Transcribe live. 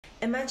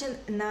Imagine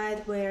a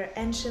night where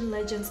ancient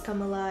legends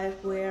come alive,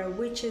 where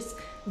witches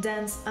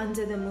dance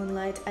under the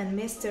moonlight and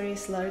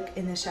mysteries lurk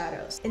in the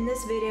shadows. In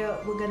this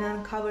video, we're gonna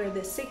uncover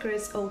the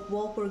secrets of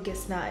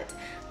Walpurgis Night,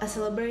 a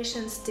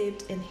celebration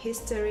steeped in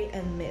history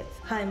and myth.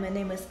 Hi, my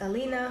name is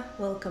Alina.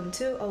 Welcome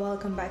to or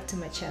welcome back to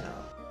my channel.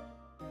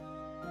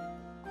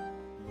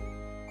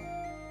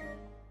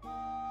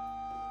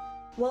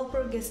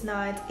 Walpurgis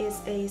Night is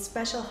a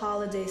special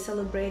holiday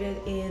celebrated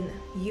in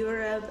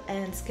Europe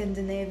and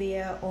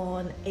Scandinavia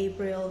on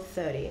April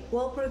 30.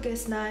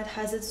 Walpurgis Night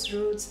has its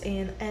roots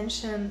in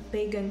ancient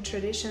pagan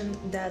tradition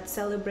that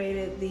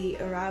celebrated the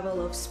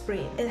arrival of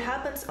spring. It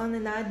happens on the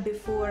night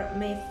before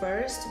May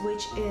 1st,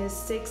 which is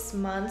 6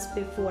 months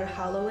before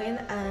Halloween,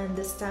 and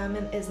this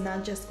timing is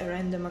not just a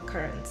random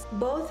occurrence.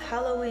 Both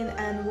Halloween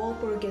and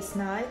Walpurgis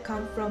Night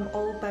come from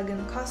old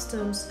pagan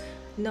costumes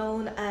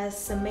known as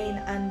Samhain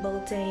and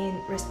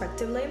Beltane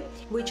respectively,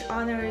 which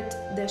honored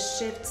the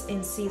shifts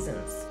in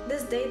seasons.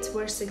 These dates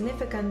were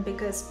significant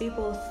because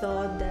people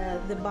thought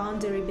that the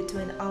boundary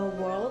between our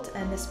world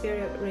and the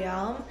spirit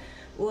realm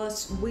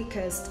was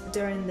weakest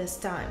during these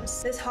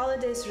times. This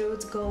holiday's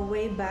roots go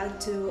way back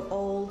to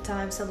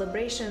old-time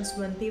celebrations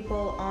when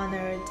people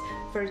honored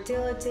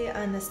fertility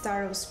and the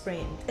start of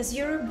spring. As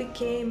Europe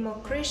became more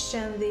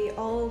Christian, the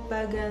old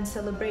pagan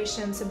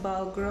celebrations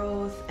about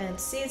growth and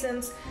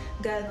seasons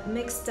got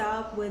mixed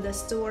up with a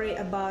story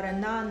about a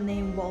nun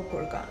named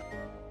Walpurga.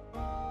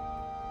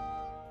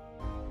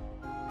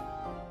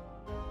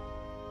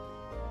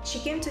 She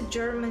came to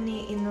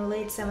Germany in the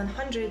late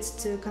 700s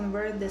to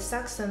convert the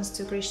Saxons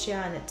to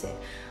Christianity.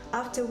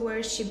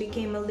 Afterwards, she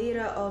became a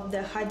leader of the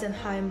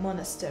Heidenheim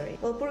monastery.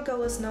 Walpurga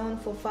was known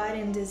for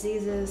fighting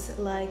diseases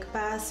like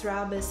pest,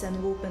 rabies, and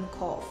whooping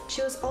cough.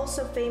 She was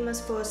also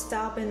famous for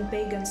stopping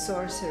pagan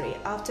sorcery.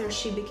 After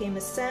she became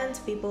a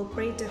saint, people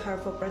prayed to her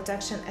for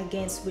protection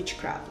against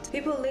witchcraft.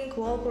 People link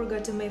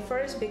Walpurga to May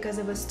 1st because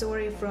of a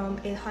story from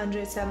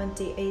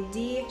 870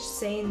 AD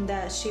saying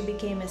that she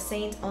became a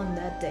saint on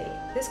that day.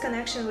 This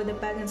connection with the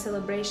pagan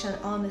celebration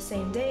on the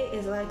same day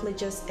is likely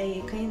just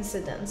a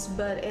coincidence,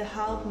 but it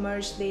helped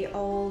merge the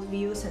old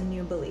views and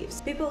new beliefs.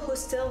 People who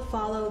still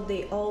followed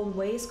the old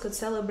ways could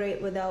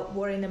celebrate without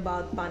worrying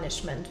about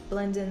punishment,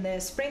 blending the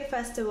spring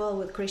festival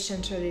with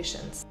Christian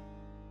traditions.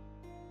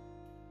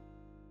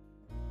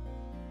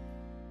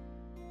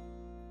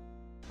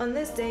 On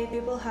this day,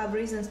 people have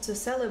reasons to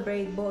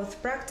celebrate,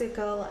 both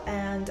practical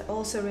and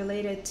also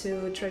related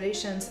to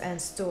traditions and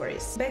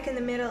stories. Back in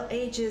the Middle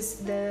Ages,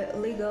 the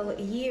legal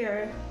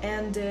year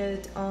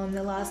ended on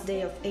the last day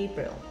of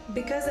April.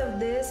 Because of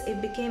this,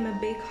 it became a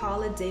big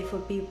holiday for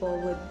people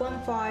with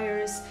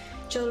bonfires,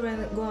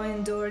 children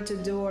going door to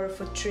door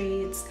for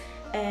treats,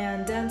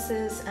 and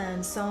dances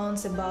and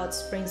songs about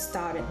spring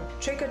starting.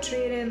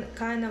 Trick-or-treating,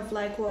 kind of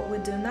like what we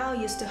do now,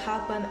 used to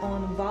happen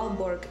on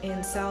Valborg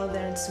in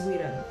southern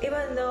Sweden.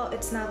 Even though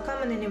it's not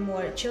common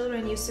anymore,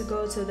 children used to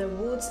go to the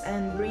woods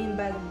and bring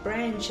back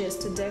branches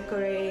to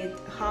decorate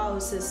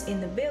houses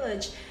in the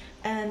village,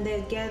 and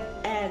they'd get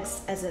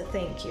eggs as a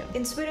thank you.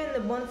 In Sweden, the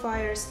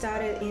bonfires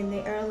started in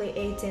the early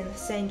 18th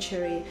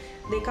century.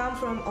 They come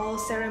from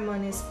old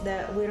ceremonies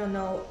that we don't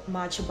know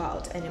much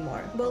about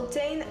anymore.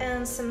 Beltane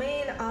and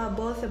Samhain are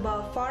both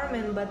about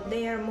farming, but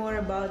they are more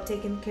about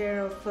taking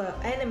care of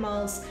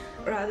animals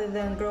rather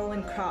than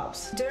growing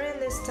crops. During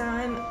this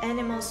time,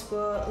 animals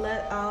were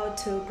let out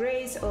to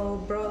graze or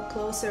brought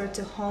closer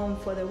to home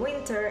for the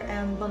winter,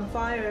 and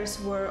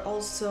bonfires were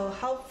also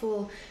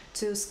helpful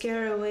to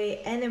scare away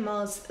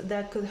animals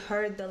that could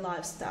hurt the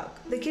livestock.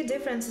 The key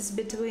differences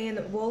between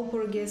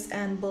Walpurgis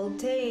and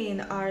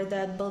Beltane are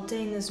that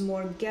Beltane is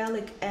more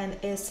Gallic and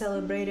is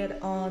celebrated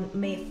on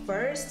May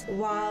 1st,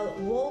 while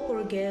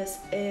Walpurgis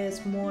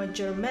is more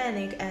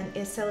Germanic and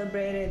is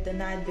celebrated the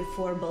night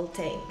before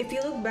Beltane. If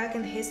you look back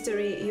in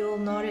history, you'll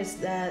notice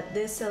that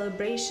these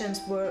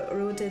celebrations were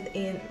rooted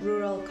in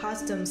rural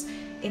customs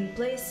in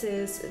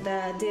places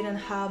that didn't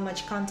have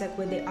much contact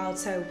with the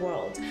outside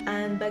world.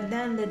 And back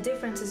then, the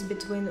differences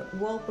between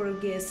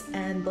Walpurgis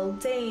and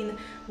Beltane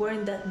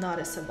weren't that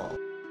noticeable.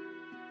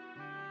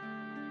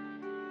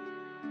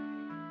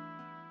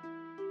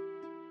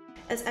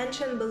 As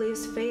ancient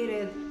beliefs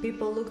faded,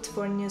 people looked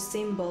for new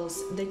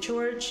symbols. The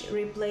church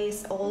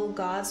replaced old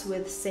gods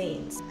with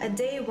saints. A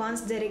day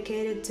once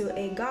dedicated to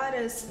a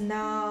goddess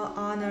now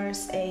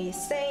honors a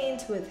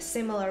saint with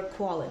similar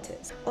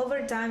qualities.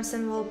 Over time,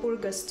 St.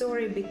 Walpurga's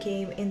story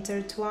became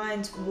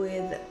intertwined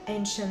with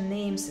ancient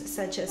names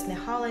such as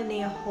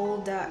Nehalini,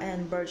 Holda,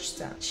 and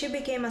Birchta. She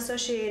became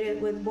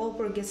associated with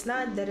Walpurgis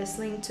Night that is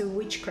linked to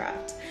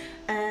witchcraft,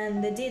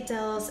 and the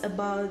details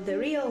about the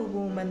real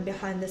woman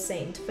behind the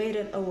saint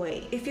faded away.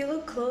 If you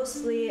look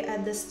closely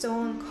at the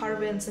stone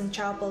carvings in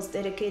chapels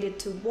dedicated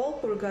to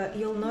Walpurga,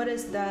 you'll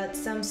notice that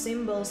some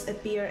symbols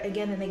appear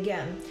again and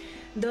again.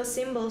 Those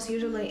symbols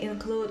usually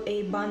include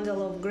a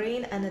bundle of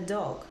grain and a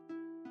dog.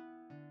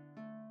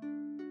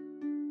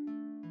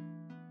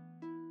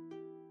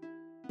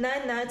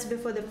 9 nights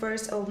before the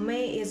 1st of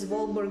May is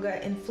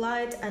Walpurga in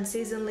flight,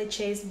 unceasingly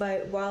chased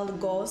by wild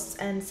ghosts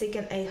and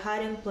seeking a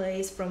hiding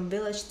place from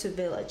village to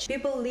village.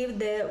 People leave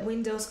their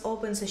windows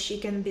open so she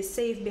can be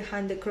safe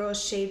behind the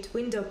cross-shaped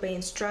window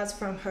pane struts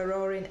from her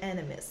roaring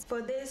enemies.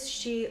 For this,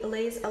 she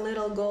lays a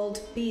little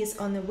gold piece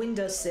on the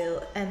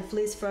windowsill and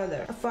flees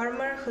further. A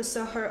farmer who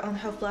saw her on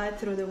her flight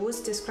through the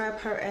woods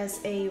described her as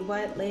a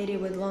white lady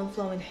with long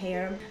flowing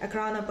hair, a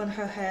crown upon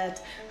her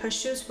head. Her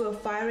shoes were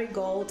fiery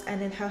gold,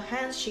 and in her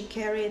hands she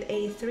carried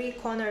a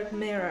three-cornered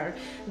mirror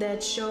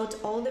that showed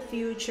all the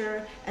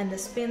future and the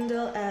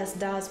spindle as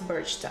does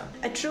birchstone.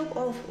 A troop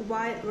of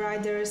white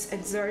riders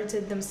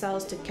exerted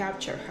themselves to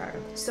capture her.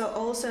 So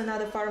also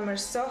another farmer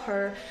saw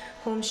her,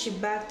 whom she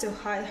begged to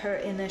hide her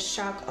in a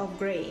shock of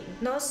grain.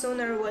 No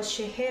sooner was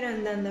she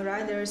hidden than the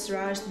riders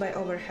rushed by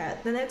overhead.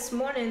 The next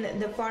morning,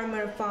 the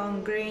farmer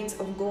found grains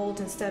of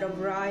gold instead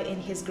of rye in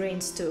his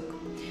grain stook.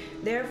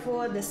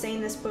 Therefore, the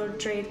saint is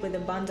portrayed with a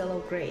bundle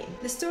of grain.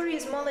 The story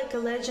is more like a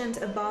legend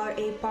about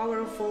a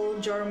powerful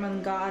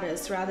German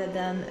goddess rather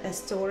than a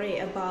story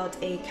about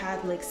a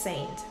Catholic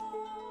saint.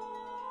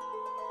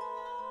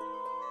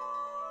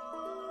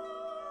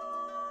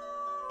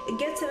 It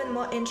gets even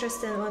more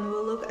interesting when we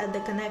look at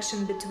the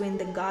connection between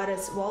the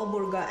goddess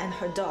Walpurga and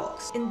her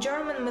dogs. In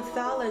German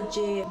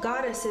mythology,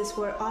 goddesses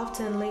were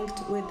often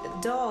linked with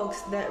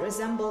dogs that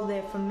resemble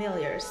their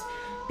familiars.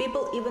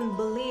 People even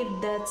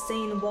believed that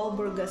Saint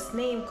Walpurga's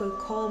name could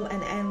calm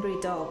an angry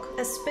dog.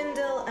 A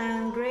spindle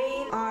and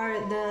grain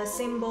are the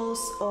symbols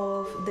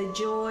of the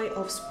joy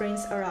of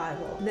spring's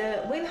arrival.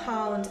 The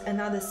windhound,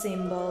 another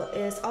symbol,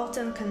 is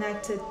often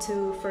connected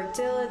to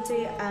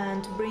fertility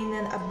and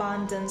bringing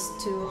abundance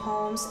to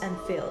homes and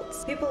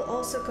fields. People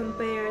also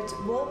compared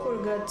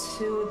Walpurga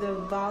to the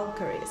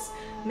Valkyries,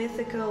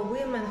 mythical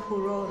women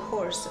who rode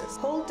horses.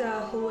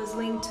 Hulda, who was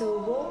linked to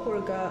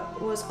Walpurga,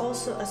 was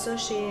also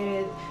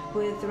associated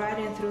with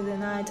riding through the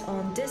night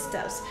on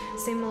distaffs,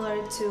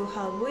 similar to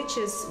how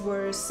witches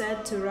were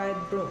said to ride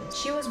brooms.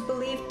 She was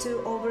believed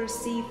to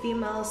oversee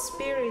female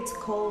spirits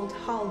called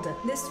Halden.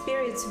 These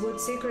spirits would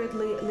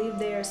secretly leave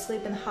their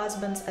sleeping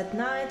husbands at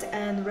night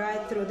and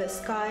ride through the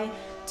sky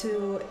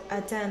to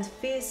attend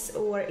feasts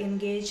or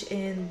engage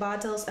in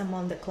battles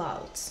among the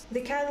clouds.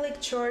 The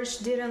Catholic Church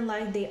didn't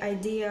like the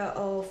idea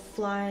of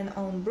flying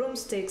on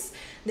broomsticks.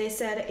 They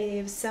said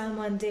if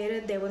someone did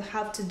it, they would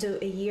have to do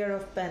a year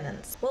of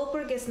penance.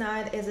 Walpurgis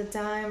Night is a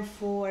time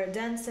for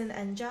dancing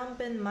and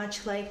jumping,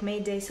 much like May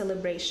Day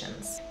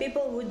celebrations.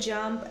 People would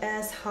jump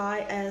as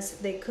high as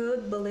they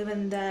could,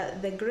 believing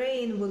that the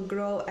grain would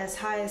grow as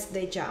high as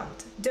they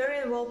jumped.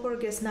 During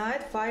Walpurgis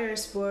Night,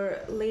 fires were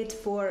lit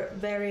for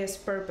various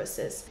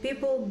purposes.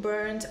 People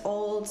burned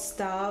old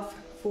stuff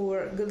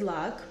for good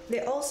luck.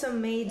 They also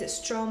made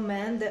straw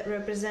men that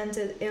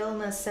represented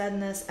illness,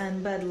 sadness,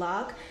 and bad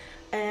luck,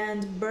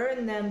 and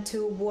burn them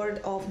to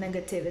ward off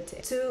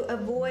negativity. To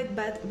avoid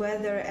bad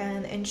weather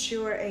and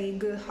ensure a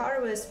good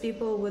harvest,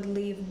 people would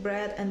leave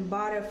bread and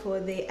butter for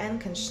the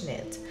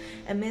Enkenschnitt,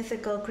 a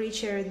mythical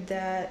creature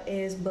that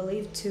is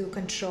believed to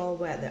control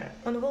weather.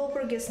 On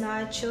Walpurgis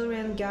Night,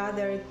 children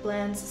gathered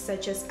plants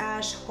such as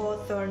ash,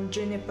 hawthorn,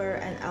 juniper,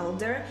 and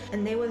alder,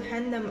 and they would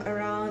hang them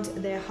around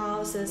their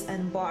houses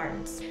and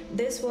barns.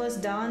 This was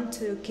done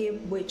to keep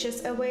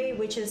witches away,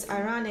 which is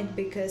ironic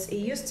because it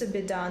used to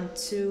be done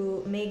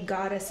to make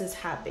goddesses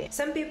happy.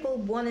 Some people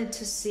wanted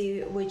to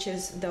see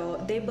witches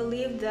though. They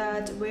believed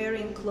that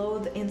wearing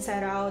clothes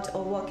inside out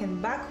or walking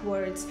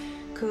backwards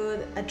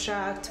could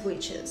attract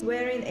witches.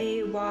 Wearing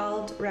a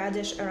wild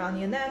radish around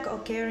your neck or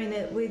carrying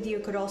it with you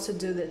could also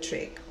do the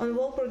trick. On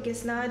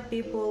Walpurgis Night,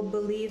 people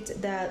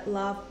believed that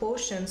love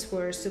potions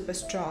were super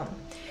strong.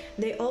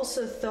 They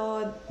also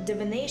thought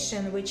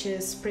divination, which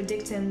is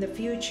predicting the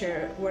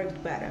future,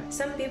 worked better.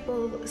 Some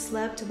people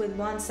slept with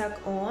one sock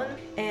on,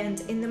 and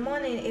in the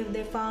morning, if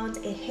they found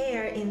a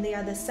hair in the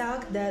other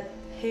sock, that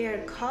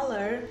hair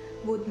color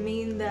would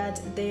mean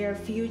that their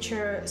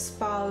future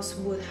spouse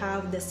would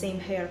have the same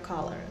hair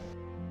color.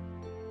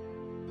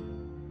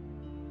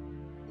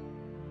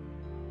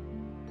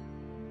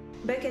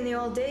 Back in the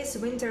old days,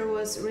 winter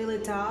was really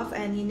tough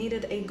and you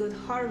needed a good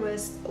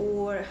harvest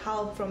or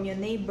help from your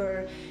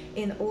neighbor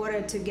in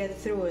order to get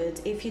through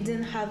it. If you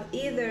didn't have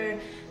either,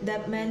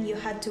 that meant you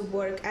had to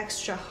work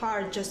extra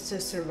hard just to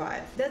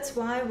survive. That's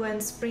why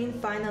when spring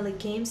finally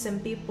came, some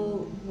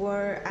people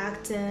were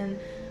acting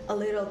a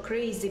little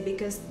crazy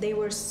because they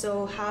were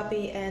so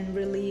happy and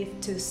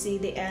relieved to see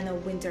the end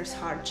of winter's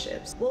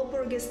hardships.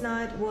 Walpurgis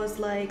Night was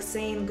like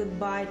saying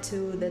goodbye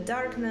to the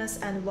darkness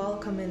and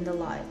welcoming the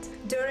light.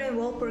 During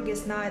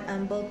Walpurgis Night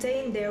and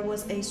Beltane, there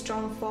was a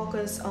strong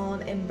focus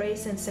on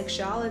embracing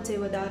sexuality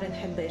without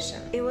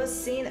inhibition. It was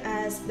seen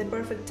as the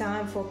perfect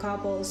time for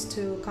couples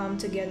to come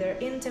together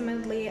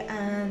intimately,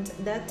 and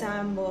that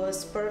time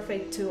was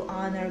perfect to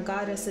honor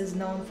goddesses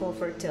known for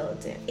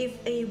fertility. If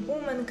a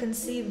woman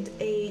conceived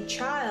a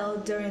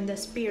child during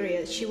this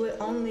period, she would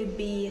only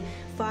be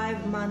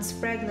 5 months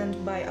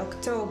pregnant by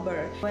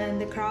October, when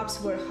the crops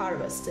were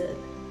harvested.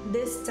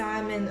 This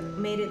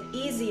timing made it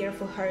easier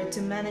for her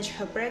to manage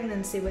her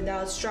pregnancy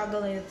without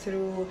struggling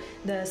through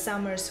the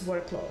summer's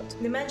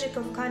workload. The magic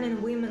of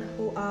cunning women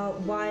who are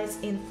wise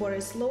in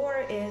forest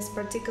lore is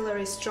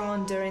particularly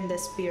strong during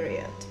this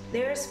period.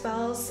 Their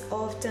spells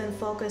often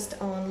focused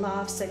on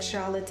love,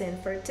 sexuality,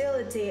 and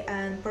fertility,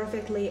 and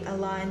perfectly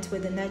aligned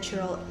with the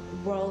natural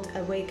world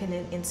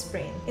awakening in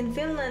spring. In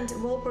Finland,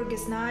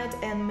 Walpurgis Night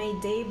and May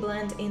Day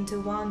blend into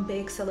one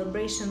big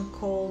celebration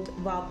called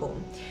Vapu,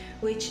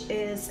 which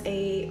is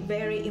a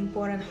very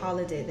important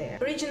holiday there.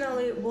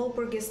 Originally,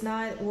 Walpurgis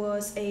Night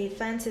was a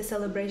fancy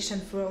celebration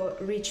for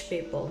rich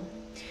people.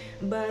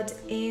 But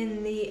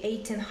in the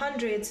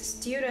 1800s,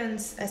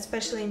 students,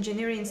 especially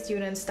engineering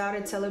students,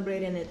 started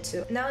celebrating it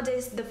too.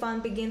 Nowadays, the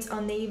fun begins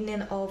on the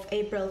evening of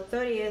April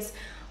 30th,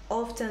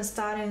 often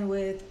starting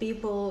with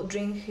people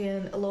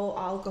drinking low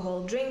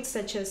alcohol drinks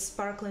such as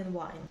sparkling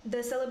wine.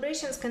 The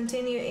celebrations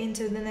continue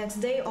into the next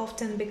day,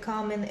 often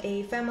becoming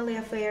a family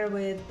affair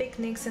with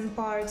picnics in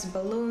parks,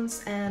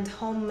 balloons, and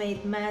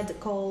homemade mad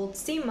called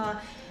sima,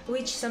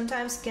 which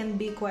sometimes can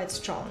be quite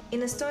strong.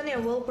 In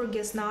Estonia,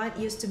 Walpurgis Night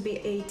used to be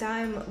a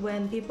time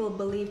when people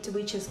believed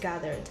witches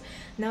gathered.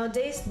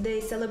 Nowadays,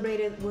 they celebrate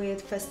it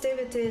with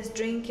festivities,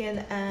 drinking,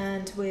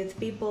 and with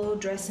people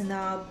dressing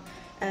up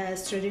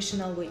as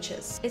traditional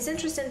witches. It's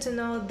interesting to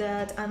know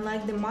that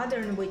unlike the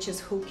modern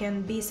witches who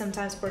can be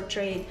sometimes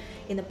portrayed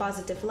in a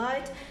positive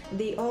light,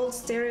 the old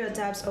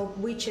stereotypes of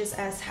witches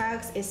as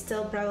hags is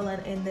still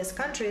prevalent in these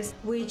countries,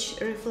 which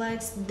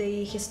reflects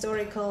the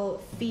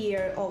historical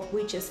fear of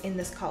witches in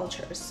these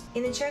cultures.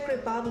 In the Czech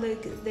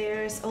Republic,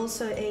 there's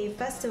also a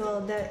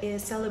festival that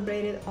is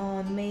celebrated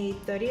on May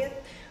 30th,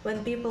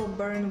 when people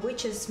burn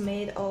witches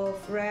made of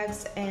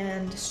rags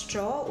and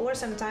straw, or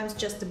sometimes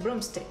just a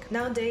broomstick.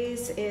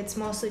 Nowadays, it's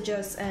mostly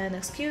just an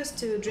excuse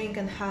to drink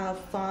and have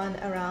fun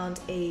around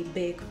a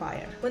big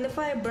fire. When the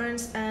fire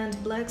burns and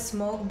black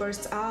smoke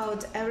bursts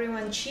out,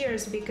 everyone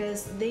cheers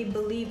because they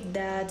believe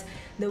that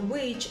the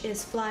witch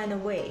is flying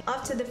away.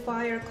 After the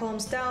fire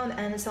calms down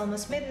and it's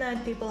almost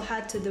midnight, people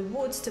head to the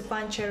woods to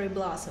find cherry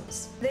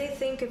blossoms. They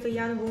think if a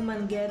young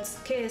woman gets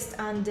kissed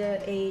under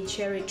a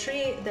cherry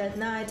tree that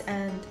night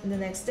and the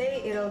next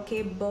day, it'll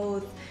keep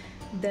both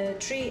the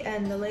tree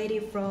and the lady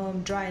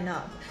from drying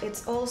up.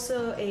 It's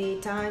also a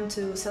time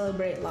to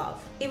celebrate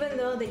love. Even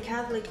though the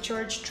Catholic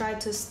Church tried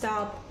to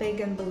stop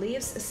pagan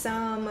beliefs,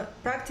 some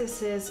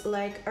practices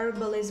like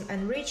herbalism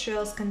and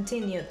rituals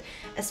continued,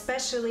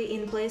 especially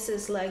in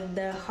places like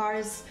the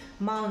Harz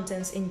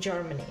Mountains in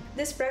Germany.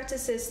 These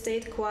practices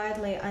stayed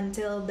quietly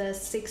until the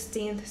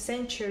 16th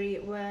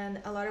century, when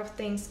a lot of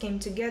things came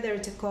together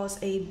to cause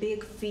a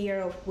big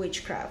fear of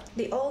witchcraft.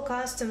 The old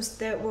customs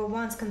that were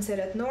once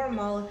considered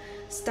normal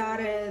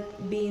started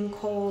being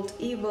called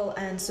evil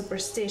and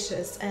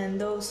superstitious, and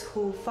those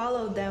who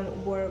followed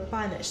them were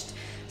punished,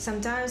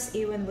 sometimes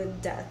even with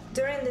death.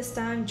 During this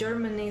time,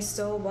 Germany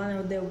saw one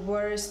of the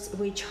worst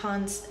witch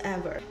hunts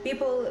ever.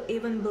 People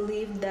even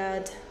believed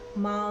that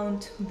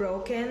Mount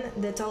Brocken,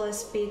 the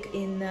tallest peak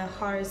in the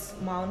Harz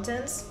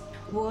Mountains,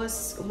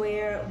 was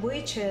where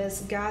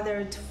witches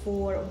gathered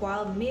for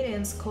wild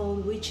meetings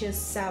called Witches'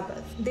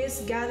 Sabbath.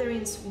 These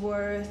gatherings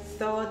were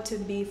thought to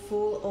be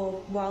full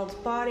of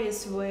wild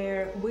parties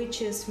where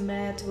witches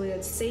met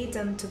with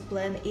Satan to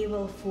plan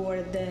evil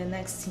for the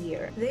next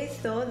year. They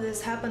thought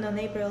this happened on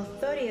April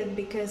 30th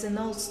because in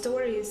old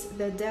stories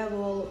the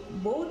devil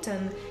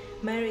Wotan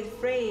married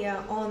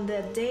Freya on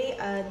that day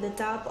at the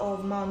top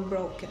of Mount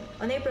Brocken.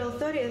 On April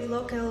 30th,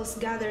 locals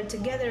gathered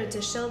together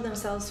to shield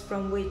themselves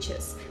from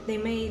witches. They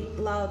made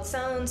loud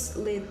sounds,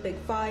 lit big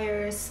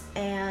fires,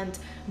 and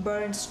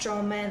burned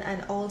straw men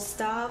and old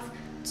stuff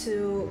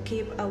to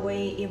keep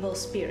away evil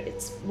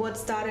spirits. What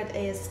started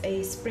as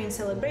a spring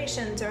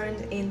celebration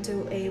turned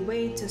into a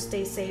way to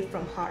stay safe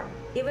from harm.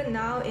 Even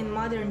now in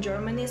modern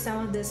Germany,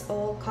 some of these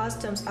old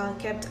customs are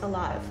kept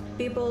alive.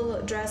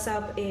 People dress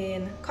up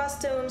in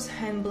costumes,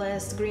 hand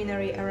blast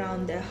greenery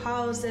around their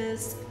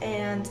houses,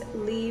 and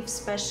leave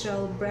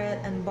special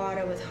bread and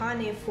butter with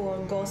honey for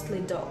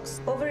ghostly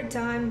dogs. Over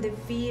time, the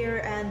fear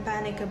and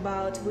panic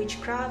about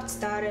witchcraft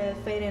started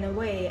fading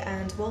away,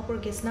 and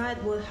Walpurgis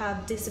Night would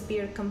have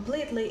disappeared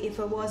completely if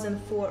it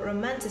wasn't for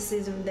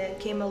romanticism that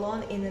came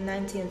along in the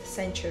 19th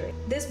century.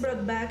 This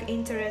brought back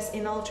interest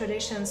in old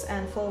traditions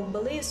and folk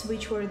beliefs,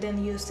 which were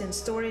then used in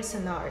stories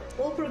and art.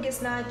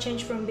 Walpurgis Night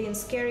changed from being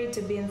scary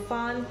to being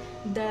fun.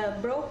 The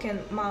Brocken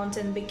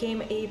Mountain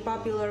became a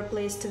popular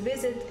place to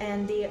visit,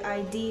 and the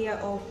idea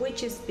of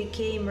witches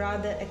became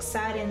rather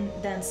exciting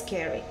than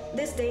scary.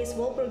 These days,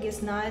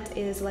 Walpurgis Night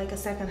is like a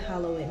second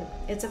Halloween.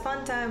 It's a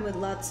fun time with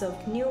lots of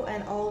new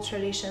and old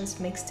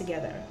traditions mixed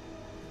together.